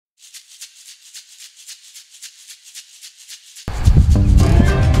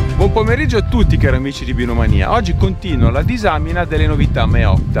Buon pomeriggio a tutti cari amici di Binomania. Oggi continuo la disamina delle novità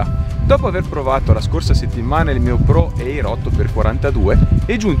Meopta. Dopo aver provato la scorsa settimana il MeoPro AIR 8x42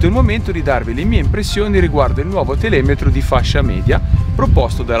 è giunto il momento di darvi le mie impressioni riguardo il nuovo telemetro di fascia media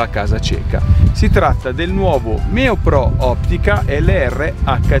proposto dalla casa ceca. Si tratta del nuovo MeoPro Optika LR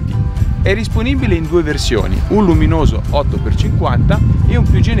HD. È disponibile in due versioni, un luminoso 8x50 e un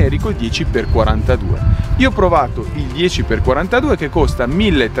più generico 10x42. Io ho provato il 10x42 che costa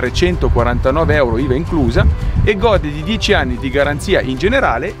 1.349 euro IVA inclusa e gode di 10 anni di garanzia in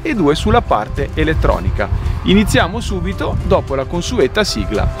generale e 2 sulla parte elettronica. Iniziamo subito dopo la consueta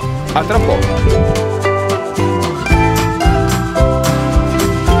sigla. A tra poco!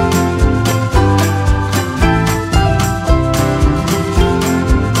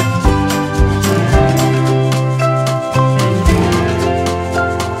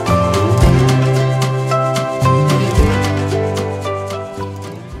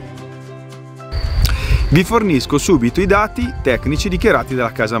 Vi fornisco subito i dati tecnici dichiarati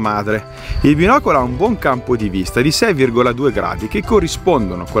dalla casa madre. Il binocolo ha un buon campo di vista di 6,2 gradi che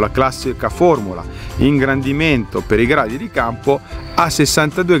corrispondono con la classica formula ingrandimento per i gradi di campo a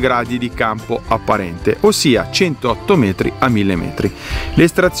 62 gradi di campo apparente, ossia 108 metri a 1000 metri.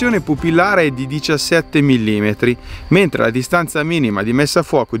 L'estrazione pupillare è di 17 mm, mentre la distanza minima di messa a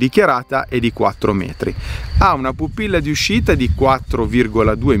fuoco dichiarata è di 4 metri. Ha una pupilla di uscita di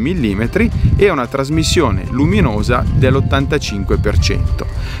 4,2 mm e una trasmissione luminosa dell'85%.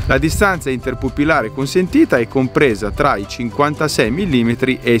 La distanza interpupillare consentita è compresa tra i 56 mm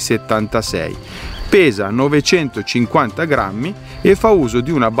e i 76. Pesa 950 grammi e fa uso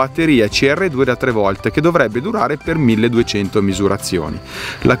di una batteria CR2 da 3 volt che dovrebbe durare per 1200 misurazioni.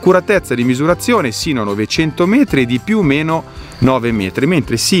 L'accuratezza di misurazione sino a 900 metri è di più o meno 9 metri,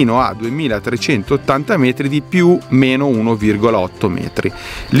 mentre sino a 2380 metri di più o meno 1,8 metri.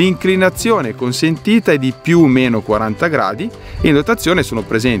 L'inclinazione consentita è di più o meno 40 gradi e in dotazione sono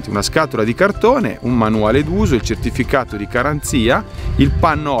presenti una scatola di cartone, un manuale d'uso, il certificato di garanzia, il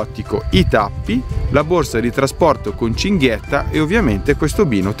panno ottico, i tappi, la borsa di trasporto con cinghietta e ovviamente questo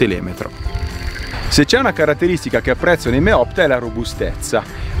bino telemetro. Se c'è una caratteristica che apprezzo nei Meopta è la robustezza.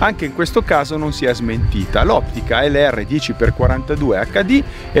 Anche in questo caso non si è smentita. L'Optika LR 10x42 HD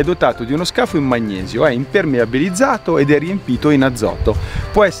è dotato di uno scafo in magnesio, è impermeabilizzato ed è riempito in azoto.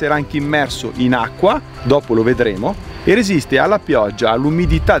 Può essere anche immerso in acqua, dopo lo vedremo, e resiste alla pioggia,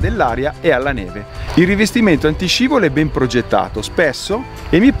 all'umidità dell'aria e alla neve. Il rivestimento antiscivolo è ben progettato, spesso,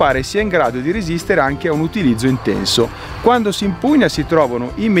 e mi pare sia in grado di resistere anche a un utilizzo intenso. Quando si impugna si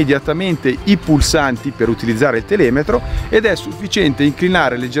trovano immediatamente i pulsanti per utilizzare il telemetro ed è sufficiente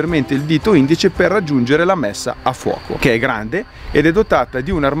inclinare leggermente il dito indice per raggiungere la messa a fuoco, che è grande ed è dotata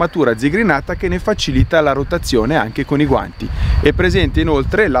di un'armatura zigrinata che ne facilita la rotazione anche con i guanti. È presente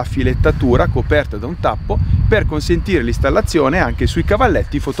inoltre la filettatura coperta da un tappo per consentire l'installazione anche sui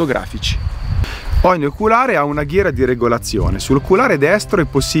cavalletti fotografici. Ogni oculare ha una ghiera di regolazione. Sull'oculare destro è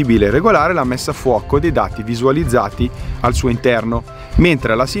possibile regolare la messa a fuoco dei dati visualizzati al suo interno,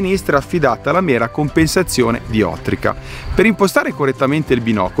 mentre alla sinistra è affidata la mera compensazione diottrica. Per impostare correttamente il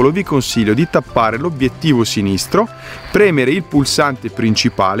binocolo vi consiglio di tappare l'obiettivo sinistro, premere il pulsante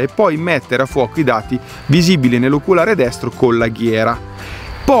principale e poi mettere a fuoco i dati visibili nell'oculare destro con la ghiera.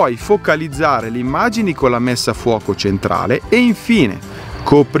 Poi focalizzare le immagini con la messa a fuoco centrale e infine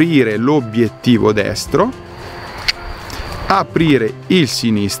coprire l'obiettivo destro, aprire il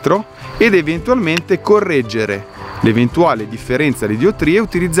sinistro ed eventualmente correggere l'eventuale differenza di diottrie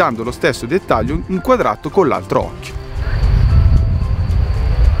utilizzando lo stesso dettaglio inquadrato con l'altro occhio.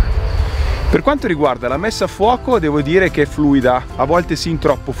 Per quanto riguarda la messa a fuoco devo dire che è fluida, a volte sin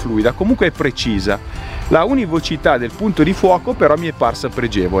troppo fluida, comunque è precisa. La univocità del punto di fuoco però mi è parsa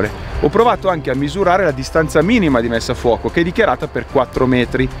pregevole. Ho provato anche a misurare la distanza minima di messa a fuoco che è dichiarata per 4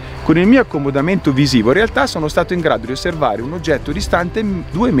 metri. Con il mio accomodamento visivo in realtà sono stato in grado di osservare un oggetto distante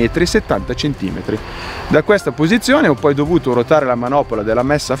 2,70 m. Da questa posizione ho poi dovuto ruotare la manopola della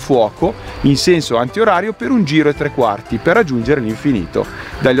messa a fuoco in senso antiorario per 1 giro e 3/4 per raggiungere l'infinito.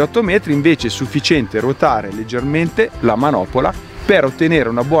 Dagli 8 metri invece è sufficiente ruotare leggermente la manopola per ottenere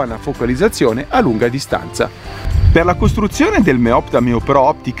una buona focalizzazione a lunga distanza. Per la costruzione del Meopta MeoPro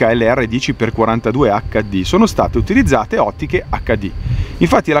Optika LR 10x42 HD sono state utilizzate ottiche HD.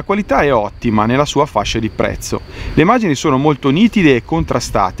 Infatti la qualità è ottima nella sua fascia di prezzo. Le immagini sono molto nitide e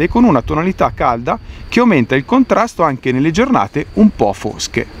contrastate, con una tonalità calda che aumenta il contrasto anche nelle giornate un po'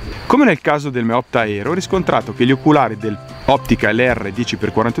 fosche. Come nel caso del Meopta AIR, ho riscontrato che gli oculari del Optika LR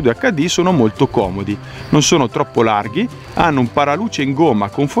 10x42 HD sono molto comodi, non sono troppo larghi, hanno un paraluce in gomma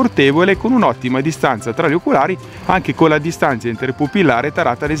confortevole con un'ottima distanza tra gli oculari, anche con la distanza interpupillare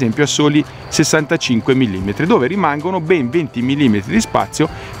tarata ad esempio a soli 65 mm, dove rimangono ben 20 mm di spazio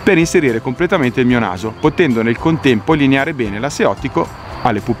per inserire completamente il mio naso, potendo nel contempo allineare bene l'asse ottico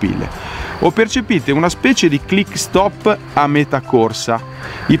alle pupille. O percepite una specie di click stop a metà corsa.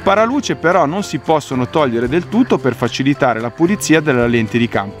 I paraluce però non si possono togliere del tutto per facilitare la pulizia della lente di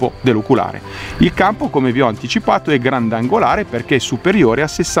campo dell'oculare. Il campo, come vi ho anticipato, è grandangolare perché è superiore a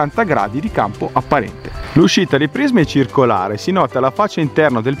 60 gradi di campo apparente. L'uscita dei prismi è circolare, si nota la faccia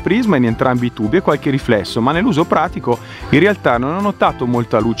interna del prisma in entrambi i tubi e qualche riflesso, ma nell'uso pratico in realtà non ho notato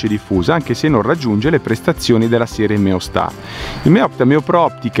molta luce diffusa, anche se non raggiunge le prestazioni della serie Meostar. Il Meopta MeoPro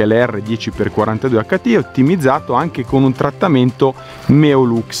Optika LR 10x42 HD è ottimizzato anche con un trattamento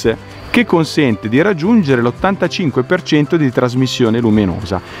Meolux che consente di raggiungere l'85% di trasmissione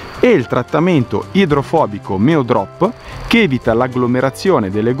luminosa, e il trattamento idrofobico Meodrop che evita l'agglomerazione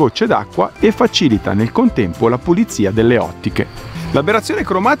delle gocce d'acqua e facilita nel contempo la pulizia delle ottiche. L'aberrazione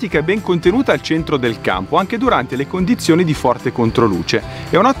cromatica è ben contenuta al centro del campo, anche durante le condizioni di forte controluce.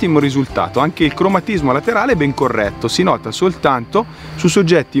 È un ottimo risultato, anche il cromatismo laterale è ben corretto, si nota soltanto su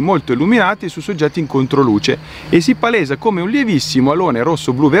soggetti molto illuminati e su soggetti in controluce, e si palesa come un lievissimo alone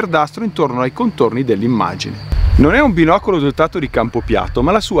rosso-blu-verdastro intorno ai contorni dell'immagine. Non è un binocolo dotato di campo piatto,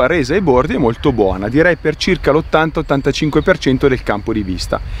 ma la sua resa ai bordi è molto buona, direi per circa l'80-85% del campo di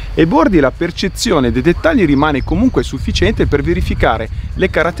vista. Ai bordi la percezione dei dettagli rimane comunque sufficiente per verificare le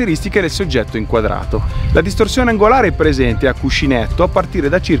caratteristiche del soggetto inquadrato. La distorsione angolare è presente a cuscinetto a partire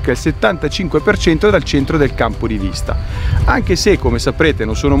da circa il 75% dal centro del campo di vista, anche se, come saprete,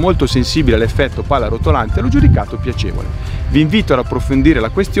 non sono molto sensibile all'effetto palla rotolante, l'ho giudicato piacevole. Vi invito ad approfondire la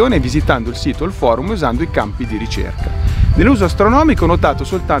questione visitando il sito o il forum usando i campi di ricerca. Nell'uso astronomico ho notato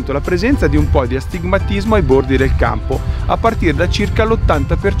soltanto la presenza di un po' di astigmatismo ai bordi del campo, a partire da circa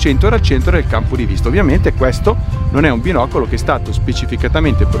l'80% dal centro del campo di vista. Ovviamente questo non è un binocolo che è stato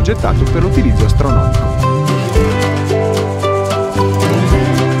specificatamente progettato per l'utilizzo astronomico.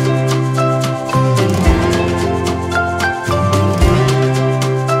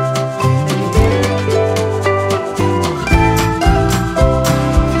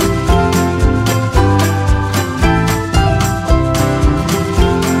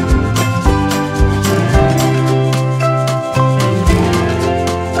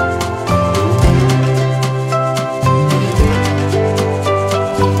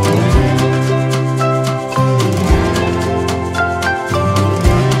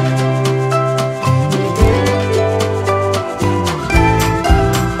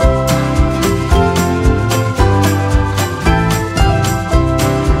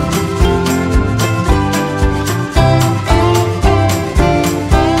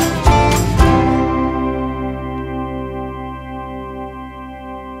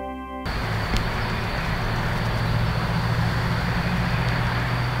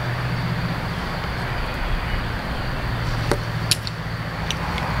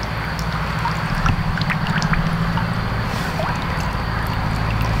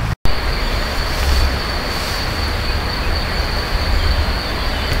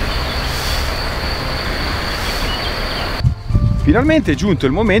 Finalmente è giunto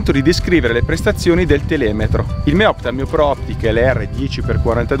il momento di descrivere le prestazioni del telemetro. Il Meopta MeoPro Optika LR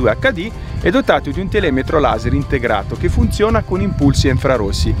 10x42 HD è dotato di un telemetro laser integrato che funziona con impulsi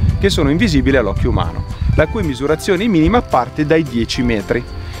infrarossi che sono invisibili all'occhio umano, la cui misurazione minima parte dai 10 metri.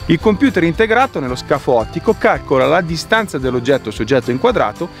 Il computer integrato nello scafo ottico calcola la distanza dell'oggetto soggetto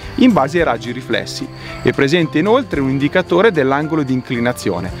inquadrato in base ai raggi riflessi. È presente inoltre un indicatore dell'angolo di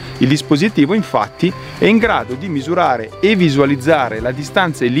inclinazione. Il dispositivo infatti è in grado di misurare e visualizzare la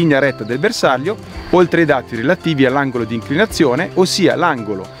distanza in linea retta del bersaglio, oltre ai dati relativi all'angolo di inclinazione, ossia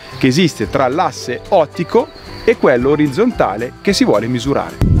l'angolo che esiste tra l'asse ottico e quello orizzontale che si vuole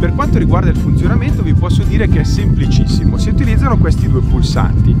misurare. Per quanto riguarda il funzionamento vi posso dire che è semplicissimo, si utilizzano questi due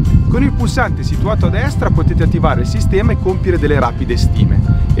pulsanti. Con il pulsante situato a destra potete attivare il sistema e compiere delle rapide stime.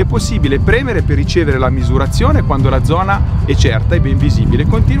 È possibile premere per ricevere la misurazione quando la zona è certa e ben visibile,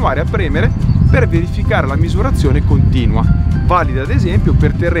 continuare a premere per verificare la misurazione continua, valida ad esempio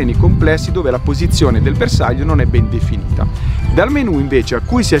per terreni complessi dove la posizione del bersaglio non è ben definita. Dal menu invece a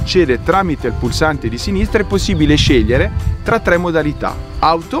cui si accede tramite il pulsante di sinistra è possibile scegliere tra tre modalità: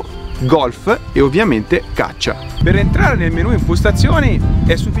 auto, golf e ovviamente caccia. Per entrare nel menu impostazioni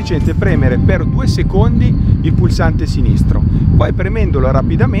è sufficiente premere per 2 secondi il pulsante sinistro, poi premendolo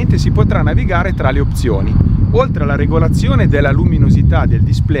rapidamente si potrà navigare tra le opzioni. Oltre alla regolazione della luminosità del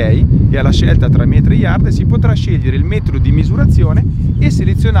display e alla scelta tra metri e yard, si potrà scegliere il metro di misurazione e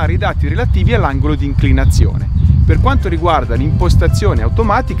selezionare i dati relativi all'angolo di inclinazione. Per quanto riguarda l'impostazione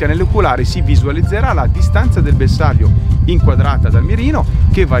automatica, nell'oculare si visualizzerà la distanza del bersaglio inquadrata dal mirino,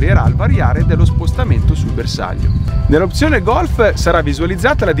 che varierà al variare dello spostamento sul bersaglio. Nell'opzione golf sarà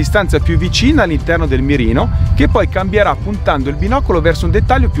visualizzata la distanza più vicina all'interno del mirino, che poi cambierà puntando il binocolo verso un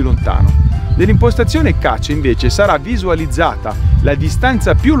dettaglio più lontano. Nell'impostazione caccia invece sarà visualizzata la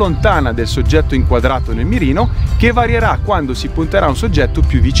distanza più lontana del soggetto inquadrato nel mirino, che varierà quando si punterà un soggetto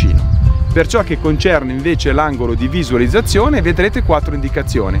più vicino. Per ciò che concerne invece l'angolo di visualizzazione vedrete 4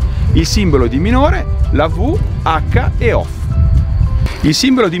 indicazioni: il simbolo di minore, la V, H e OFF. Il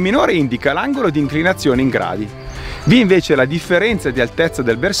simbolo di minore indica l'angolo di inclinazione in gradi. V invece la differenza di altezza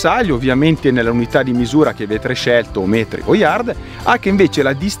del bersaglio, ovviamente nella unità di misura che avete scelto, o metri o yard. H invece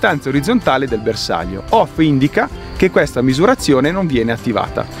la distanza orizzontale del bersaglio. OFF indica che questa misurazione non viene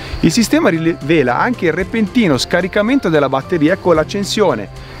attivata. Il sistema rivela anche il repentino scaricamento della batteria con l'accensione,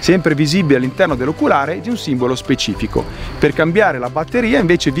 sempre visibile all'interno dell'oculare, di un simbolo specifico. Per cambiare la batteria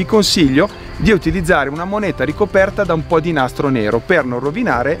invece vi consiglio di utilizzare una moneta ricoperta da un po' di nastro nero per non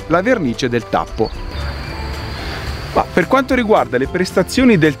rovinare la vernice del tappo. Ma per quanto riguarda le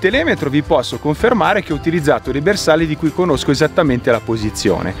prestazioni del telemetro, vi posso confermare che ho utilizzato dei bersagli di cui conosco esattamente la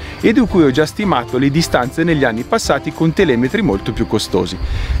posizione e di cui ho già stimato le distanze negli anni passati con telemetri molto più costosi.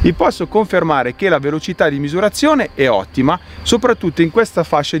 Vi posso confermare che la velocità di misurazione è ottima, soprattutto in questa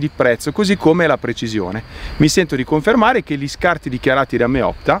fascia di prezzo, così come la precisione. Mi sento di confermare che gli scarti dichiarati da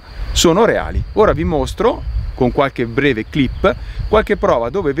Meopta sono reali. Ora vi mostro, con qualche breve clip, qualche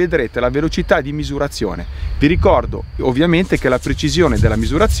prova dove vedrete la velocità di misurazione. Vi ricordo ovviamente che la precisione della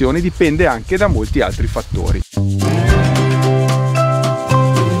misurazione dipende anche da molti altri fattori.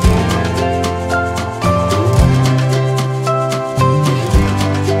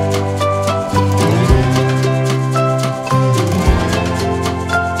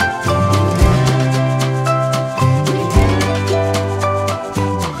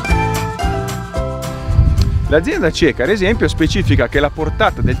 L'azienda ceca, ad esempio, specifica che la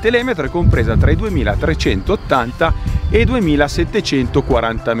portata del telemetro è compresa tra i 2380 e i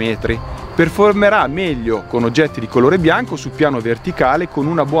 2740 metri. Performerà meglio con oggetti di colore bianco su piano verticale con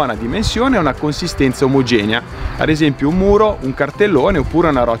una buona dimensione e una consistenza omogenea, ad esempio un muro, un cartellone oppure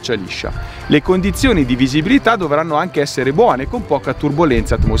una roccia liscia. Le condizioni di visibilità dovranno anche essere buone, con poca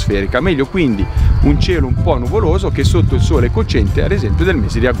turbolenza atmosferica, meglio quindi un cielo un po' nuvoloso che sotto il sole cocente, ad esempio del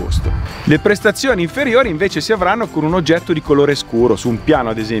mese di agosto. Le prestazioni inferiori invece si avranno con un oggetto di colore scuro, su un piano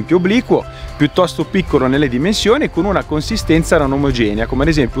ad esempio obliquo, piuttosto piccolo nelle dimensioni e con una consistenza non omogenea, come ad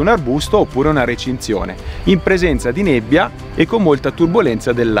esempio un arbusto oppure una recinzione, in presenza di nebbia e con molta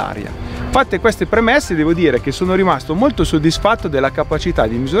turbolenza dell'aria. Fatte queste premesse, devo dire che sono rimasto molto soddisfatto della capacità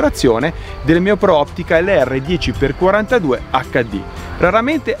di misurazione del MeoPro Optika LR 10x42 HD.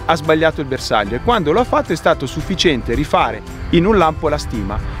 Raramente ha sbagliato il bersaglio e quando l'ho fatto è stato sufficiente rifare in un lampo la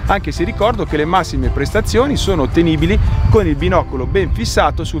stima, anche se ricordo che le massime prestazioni sono ottenibili con il binocolo ben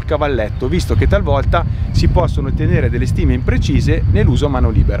fissato sul cavalletto, visto che talvolta si possono ottenere delle stime imprecise nell'uso a mano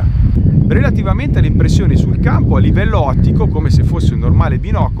libera. Relativamente alle impressioni sul campo, a livello ottico, come se fosse un normale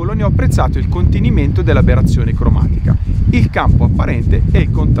binocolo, ne ho apprezzato il contenimento dell'aberrazione cromatica, il campo apparente e il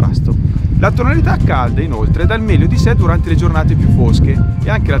contrasto. La tonalità calda inoltre dà il meglio di sé durante le giornate più fosche e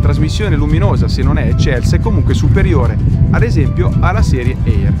anche la trasmissione luminosa, se non è eccelsa, è comunque superiore, ad esempio alla serie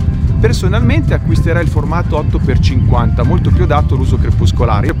AIR. Personalmente acquisterei il formato 8x50, molto più adatto all'uso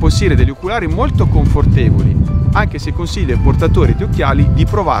crepuscolare e possiede degli oculari molto confortevoli, anche se consiglio ai portatori di occhiali di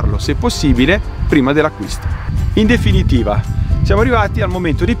provarlo, se possibile, prima dell'acquisto. In definitiva, siamo arrivati al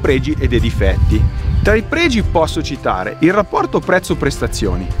momento dei pregi e dei difetti. Tra i pregi posso citare il rapporto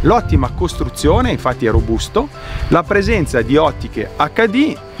prezzo-prestazioni, l'ottima costruzione, infatti è robusto, la presenza di ottiche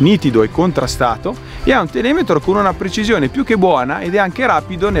HD, nitido e contrastato, e ha un telemetro con una precisione più che buona ed è anche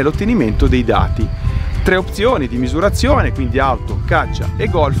rapido nell'ottenimento dei dati. 3 opzioni di misurazione, quindi auto, caccia e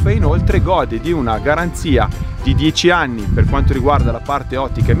golf, e inoltre gode di una garanzia di 10 anni per quanto riguarda la parte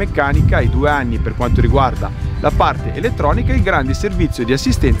ottica e meccanica e 2 anni per quanto riguarda la parte elettronica e il grande servizio di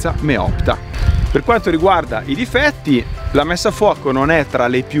assistenza Meopta. Per quanto riguarda i difetti, la messa a fuoco non è tra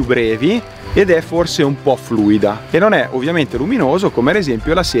le più brevi ed è forse un po' fluida e non è ovviamente luminoso come ad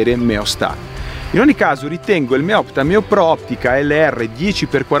esempio la serie Meostar. In ogni caso ritengo il Meopta MeoPro Optika LR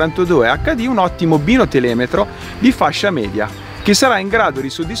 10x42 HD un ottimo binotelemetro di fascia media. che sarà in grado di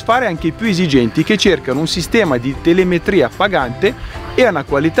soddisfare anche i più esigenti che cercano un sistema di telemetria pagante e una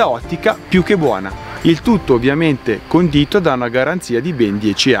qualità ottica più che buona. Il tutto ovviamente condito da una garanzia di ben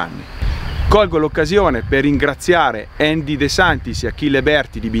 10 anni. Colgo l'occasione per ringraziare Andy De Santis e Achille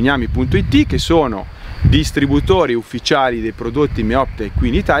Berti di bignami.it, che sono distributori ufficiali dei prodotti Meopta qui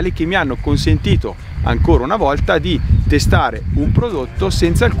in Italia, che mi hanno consentito ancora una volta di testare un prodotto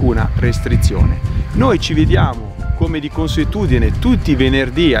senza alcuna restrizione. Noi ci vediamo come di consuetudine tutti i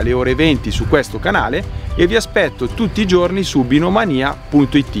venerdì alle ore 20 su questo canale e vi aspetto tutti i giorni su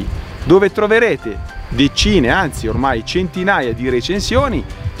binomania.it, dove troverete decine, anzi ormai centinaia di recensioni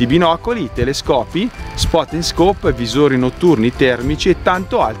di binocoli, telescopi, spot and scope, visori notturni termici e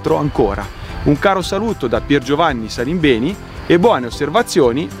tanto altro ancora. Un caro saluto da Piergiovanni Salimbeni e buone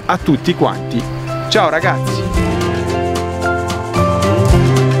osservazioni a tutti quanti. Ciao ragazzi!